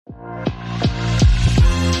Hey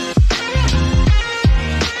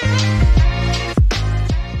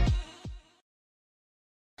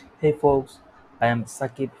folks, I am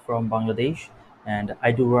Sakib from Bangladesh and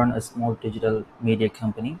I do run a small digital media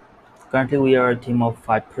company. Currently, we are a team of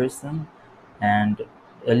 5 person, and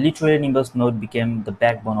literally Nimbus Node became the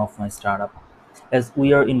backbone of my startup. As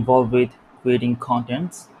we are involved with creating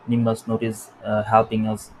contents, Nimbus Node is helping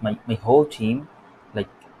us, my whole team, like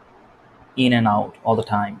in and out all the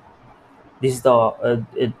time. This is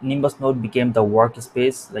the Nimbus Node became the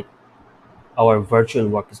workspace, like our virtual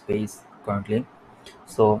workspace currently.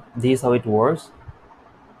 So this is how it works.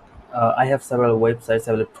 I have several websites,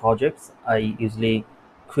 several projects. I usually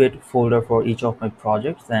create a folder for each of my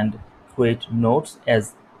projects and create notes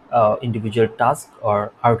as individual task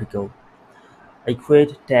or article. I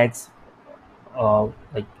create tags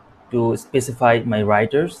like to specify my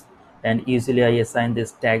writers, and usually I assign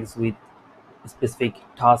these tags with specific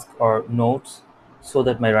task or notes so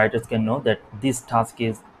that my writers can know that this task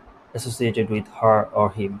is associated with her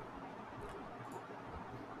or him.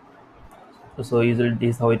 So usually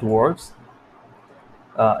this is how it works.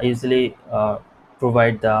 I usually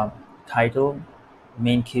provide the title,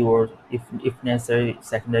 main keyword, if necessary,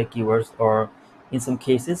 secondary keywords, or in some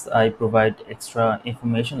cases, I provide extra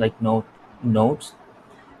information like notes,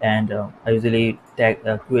 and I usually like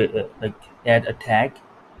add a tag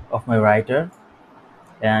of my writer,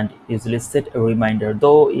 and usually set a reminder.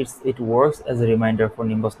 Though it works as a reminder for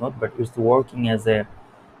Nimbus Note, but it's working as a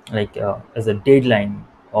as a deadline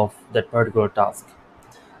of that particular task.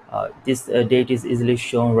 This date is easily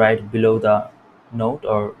shown right below the note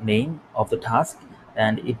or name of the task,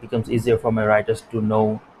 and it becomes easier for my writers to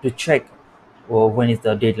know to check when is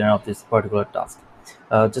the deadline of this particular task.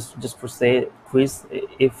 Just for say, Chris,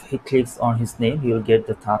 if he clicks on his name, he will get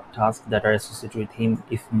the tasks that are associated with him.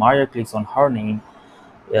 If Maria clicks on her name,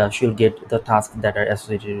 she'll get the tasks that are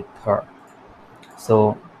associated with her.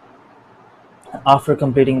 So after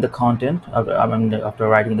completing the content, after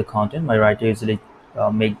writing the content, my writer usually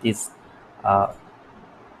make this uh,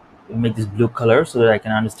 make this blue color so that I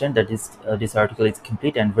can understand that this article is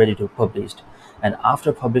complete and ready to be published. And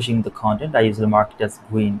after publishing the content, I usually mark it as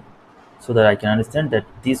green so that I can understand that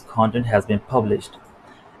this content has been published.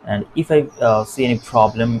 And if I see any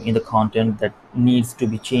problem in the content that needs to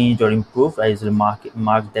be changed or improved, I usually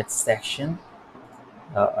mark that section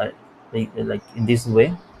uh, like in this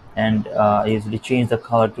way, and I usually change the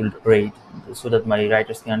color to red so that my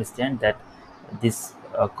writers can understand that this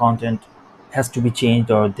content has to be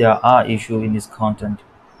changed or there are issues in this content.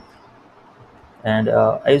 And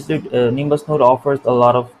I usually Nimbus Node offers a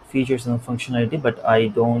lot of features and functionality, but I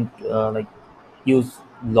don't use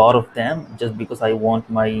a lot of them just because I want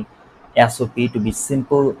my SOP to be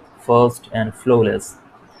simple, fast, and flawless.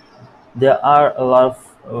 There are a lot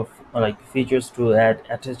of like features to add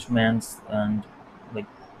attachments and like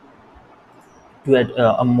to add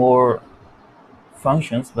a more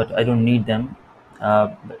functions, but I don't need them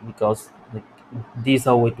because like this is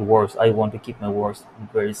how it works. I want to keep my works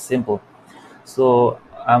very simple. So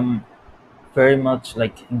I'm very much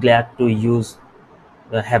like glad to use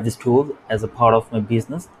have this tool as a part of my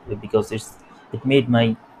business because it made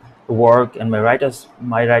my work and my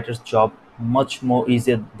writer's job much more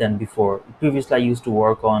easier than before. Previously, I used to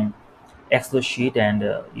work on Excel sheet and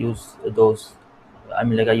use those. I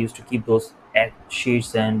mean, like I used to keep those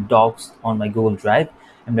sheets and docs on my Google Drive,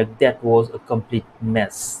 and like that was a complete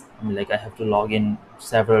mess. I mean, like I have to log in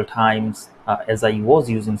several times as I was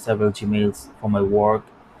using several Gmails for my work,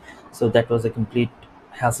 so that was a complete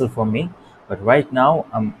hassle for me. But right now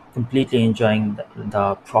I'm completely enjoying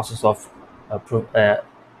the process of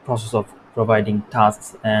providing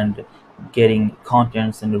tasks and getting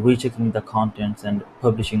contents and rechecking the contents and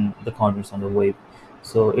publishing the contents on the web.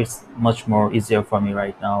 So it's much more easier for me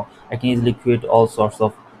right now. I can easily create all sorts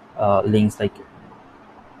of links. Like,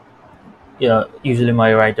 yeah, usually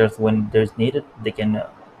my writers, when there's needed, they can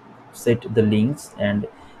set the links, and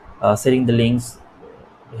setting the links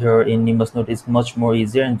here in Nimbus Note is much more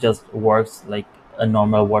easier and just works like a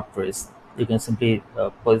normal WordPress. You can simply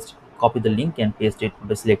copy the link and paste it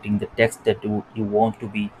by selecting the text that you want to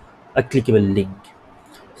be a clickable link.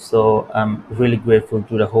 So I'm really grateful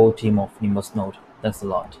to the whole team of Nimbus Note. Thanks a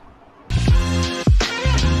lot.